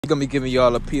gonna be giving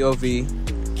y'all a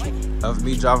POV of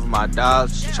me driving my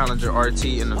Dodge Challenger RT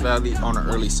in the valley on the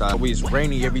early side. It's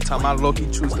rainy every time I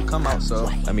low-key choose to come out, so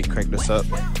let me crank this up.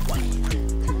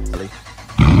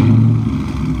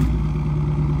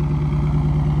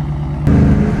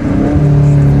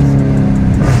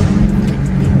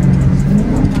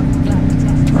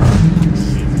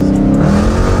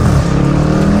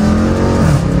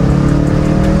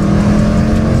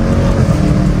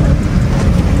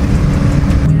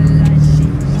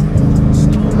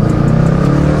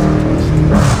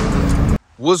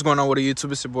 What's going on with the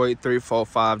YouTube? It's your boy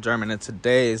 345 German. In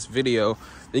today's video,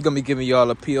 they're gonna be giving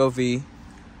y'all a POV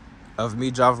of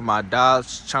me driving my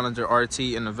Dodge Challenger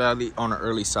RT in the valley on the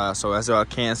early side. So as y'all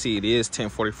can see, it is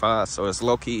 10:45, so it's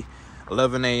low-key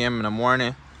 11 a.m. in the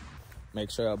morning. Make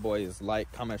sure y'all boys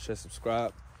like, comment, share,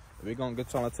 subscribe. We're gonna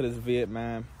get on to this vid,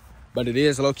 man. But it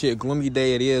is low-key a gloomy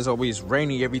day. It is always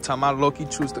rainy every time I low-key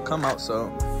choose to come out,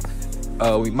 so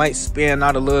we might spin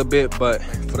out a little bit, but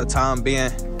for the time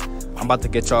being, I'm about to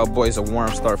get y'all boys a warm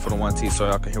start for the 1T so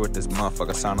y'all can hear what this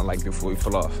motherfucker sounded like before we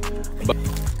pull off. But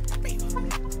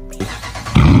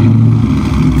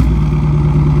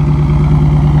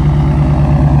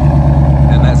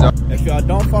and as if y'all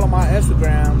don't follow my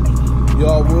Instagram,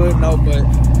 y'all would know, but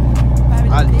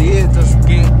I did just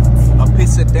get a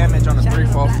piece of damage on the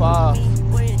 345.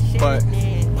 But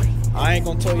I ain't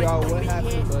gonna tell y'all what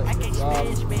happened, but y'all,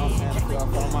 you know what I'm saying, if y'all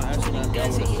follow my Instagram, y'all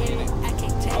would have seen it.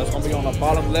 It's gonna be on the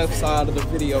bottom left side of the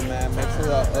video, man. Make sure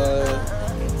y'all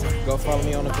go follow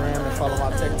me on the gram and follow my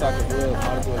TikTok as well.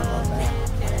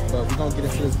 But we're gonna get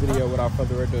into this video without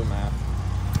further ado, man.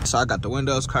 So I got the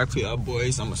windows cracked for y'all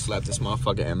boys. I'm gonna slap this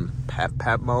motherfucker in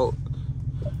pap mode.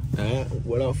 And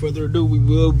without further ado, we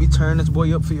will be turning this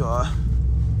boy up for y'all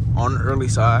on the early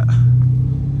side.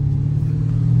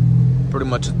 Pretty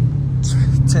much a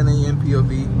 10 a.m.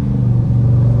 POV.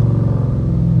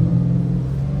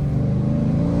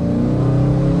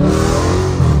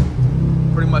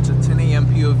 Much a 10 a.m.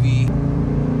 POV.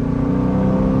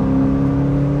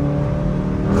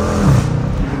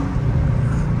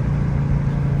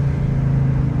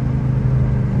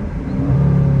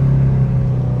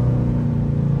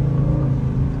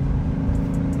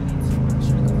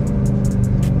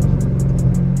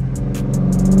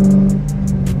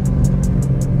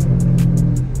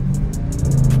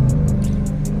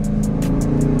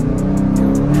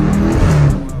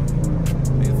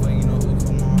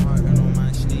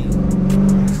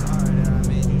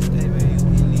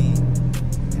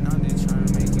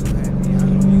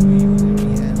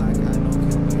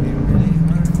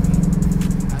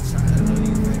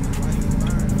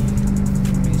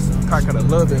 Crack it a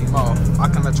little bit more. I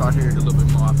can let y'all hear it a little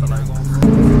bit more, I feel like.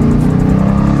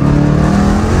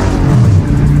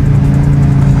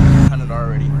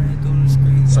 Already.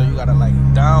 So you gotta like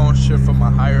downshift from a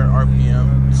higher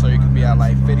RPM so you can be at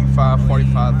like 55,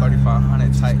 45,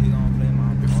 3500 tight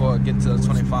before it gets to the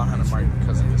 2500 mark,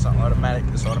 because if it's an automatic,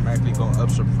 it's automatically going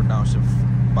upshift for downshift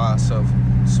by itself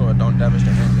so it don't damage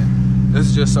the engine. This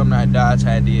is just something that Dodge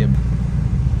had did.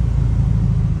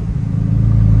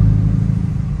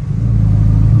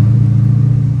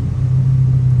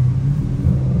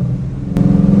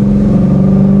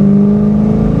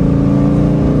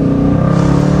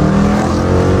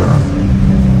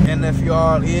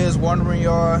 Is wondering,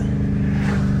 y'all,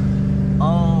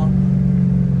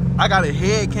 I got a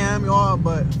head cam, y'all,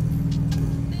 but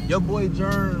your boy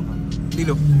Germ need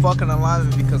a fucking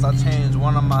alignment because I changed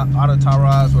one of my auto tie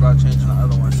rods without changing the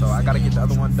other one, so I gotta get the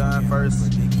other one done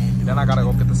first, then I gotta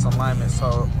go get this alignment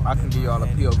so I can give y'all a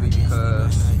POV.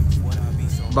 Because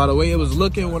by the way it was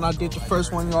looking when I did the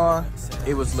first one, y'all,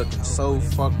 it was looking so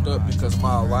fucked up because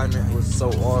my alignment was so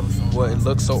off. Well, it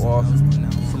looked so off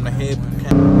from the head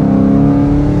cam.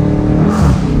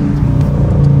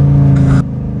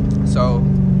 So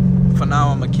for now,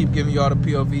 I'm gonna keep giving y'all the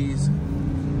POVs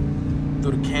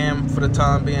through the cam for the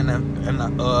time being, in a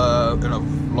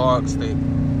vlog stick.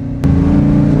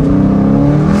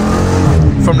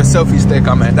 From the selfie stick,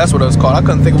 I mean, that's what it was called. I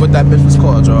couldn't think of what that bitch was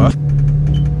called, y'all.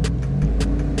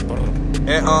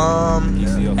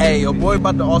 And hey, your boy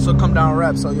about to also come down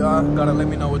rap, so y'all gotta let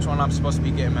me know which one I'm supposed to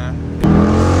be getting, man.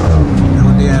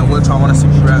 And then which one I wanna see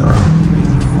me rap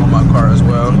on my car as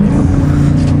well.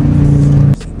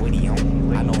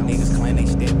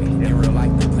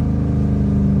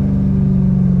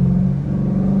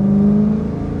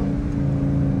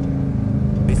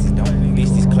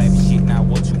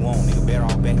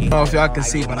 I don't know if y'all can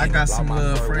see, but I got some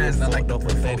little friends that like the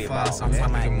 345, so I'm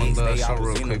gonna give them a little show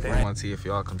real quick for 1T if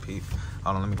y'all compete.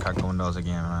 Hold on, let me crack the windows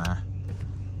again, man.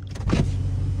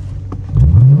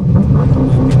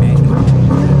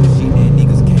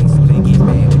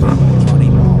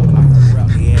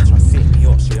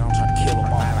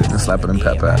 pepper and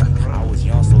pepper.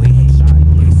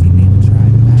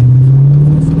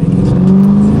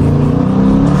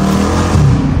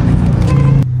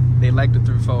 They like the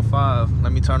 345.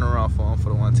 Let me turn around for them for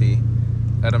the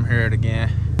 1T. Let them hear it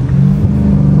again.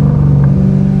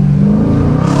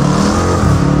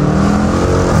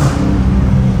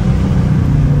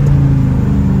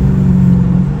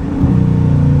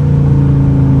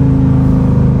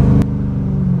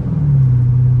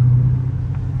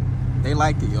 They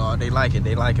like it, y'all. They like it.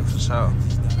 They like it for sure.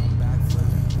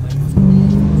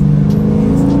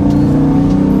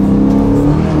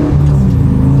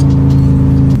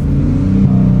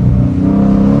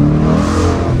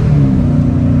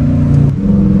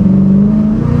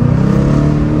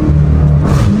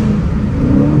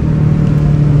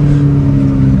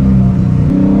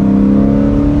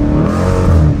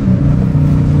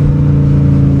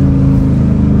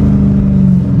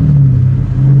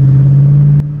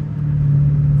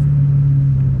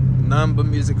 Nothing but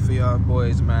music for y'all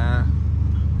boys, man.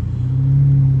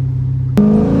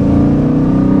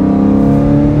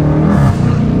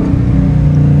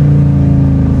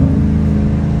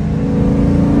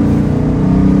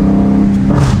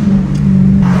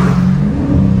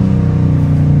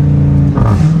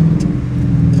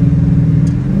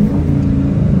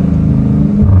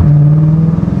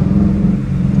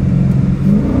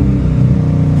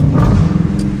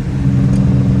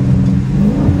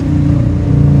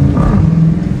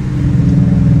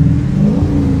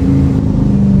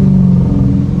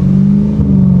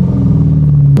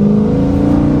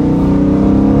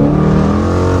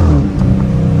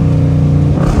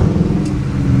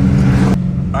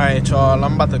 Alright, y'all,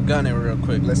 I'm about to gun it real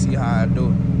quick. Let's see how I do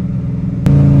it.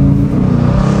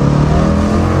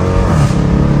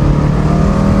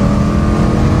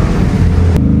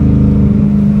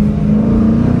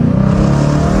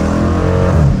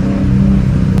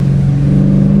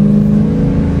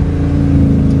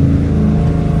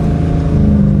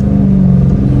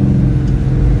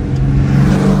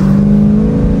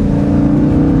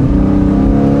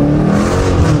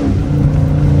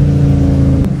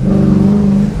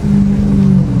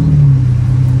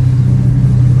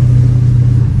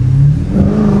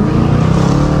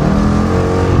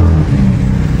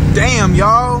 Damn,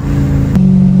 y'all.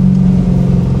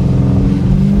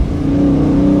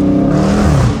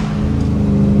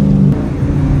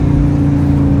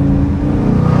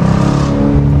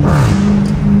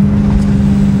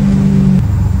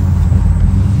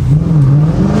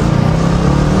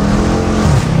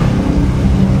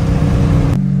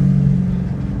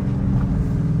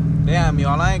 Damn,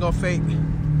 y'all, I ain't gonna fake.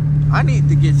 I need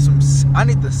to get some, I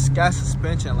need the gas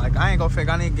suspension. Like, I ain't gonna fake,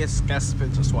 I need to get gas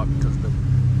suspension swapped because the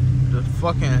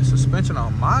fucking suspension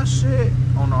on my shit,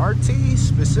 on the RT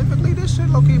specifically, this shit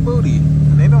low-key booty.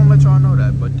 And they don't let y'all know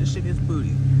that, but this shit is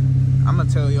booty. I'm gonna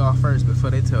tell y'all first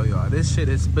before they tell y'all. This shit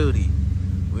is booty.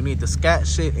 We need the scat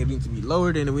shit, it needs to be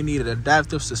lowered, and we need an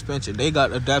adaptive suspension. They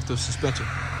got adaptive suspension.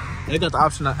 They got the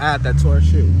option to add that to our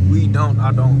shit. We don't,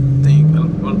 I don't think,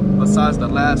 besides the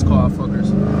last car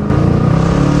fuckers.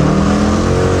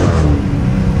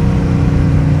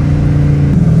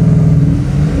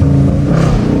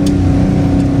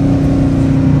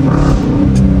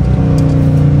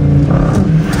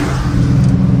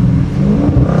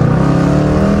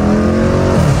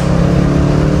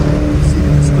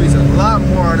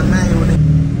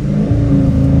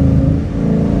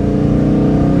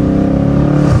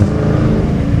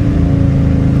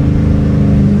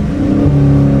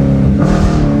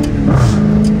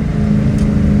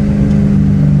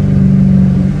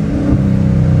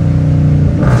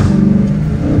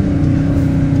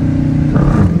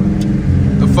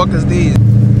 Fuck is these?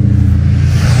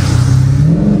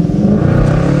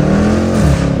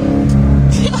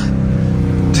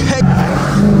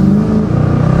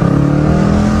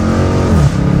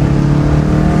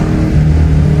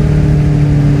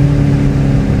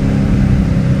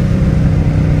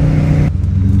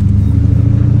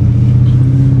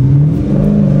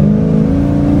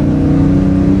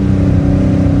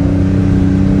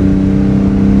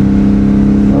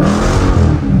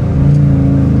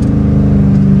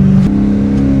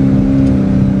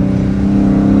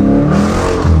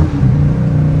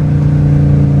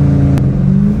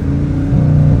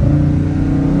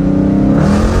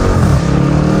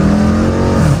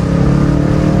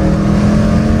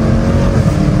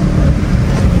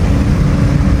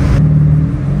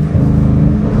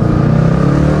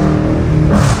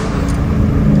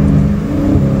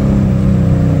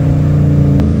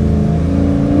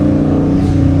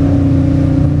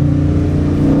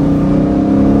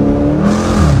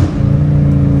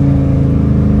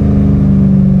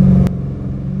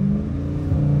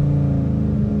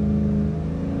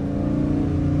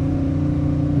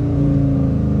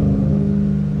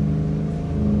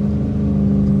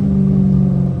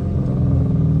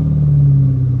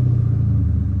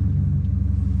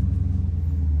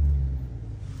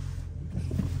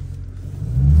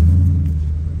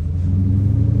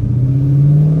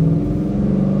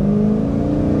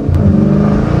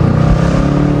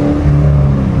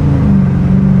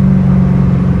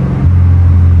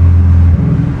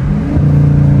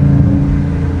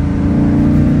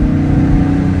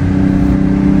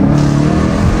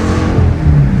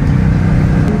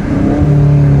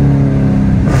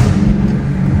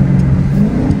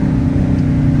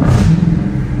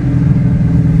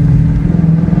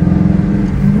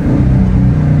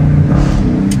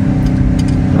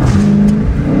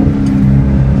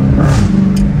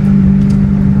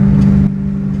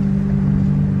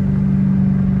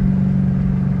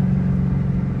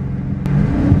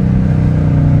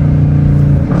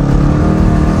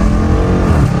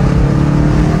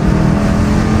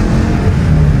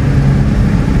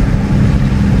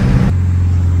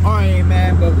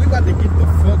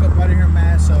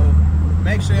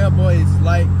 yeah, boys,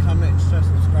 like, comment, share,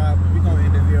 subscribe. We're gonna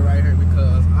end the video right here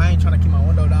because I ain't trying to keep my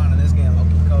window down in this game. I'll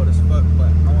keep cold as fuck,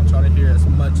 but I want y'all to hear as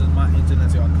much as my engine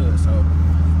as y'all could. So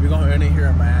we're gonna end it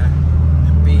here, man.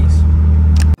 And peace.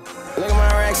 Look at my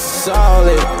racks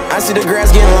solid. I see the grass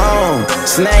getting long.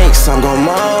 Snakes, I'm gon'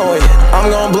 mow it.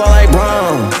 I'm gon' blow like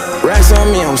brown. Racks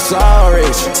on me, I'm so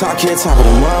rich. Talk here, top of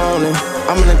the morning.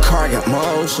 I'm in the car, got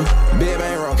motion. Big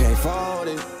bang roll, can't fold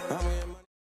it.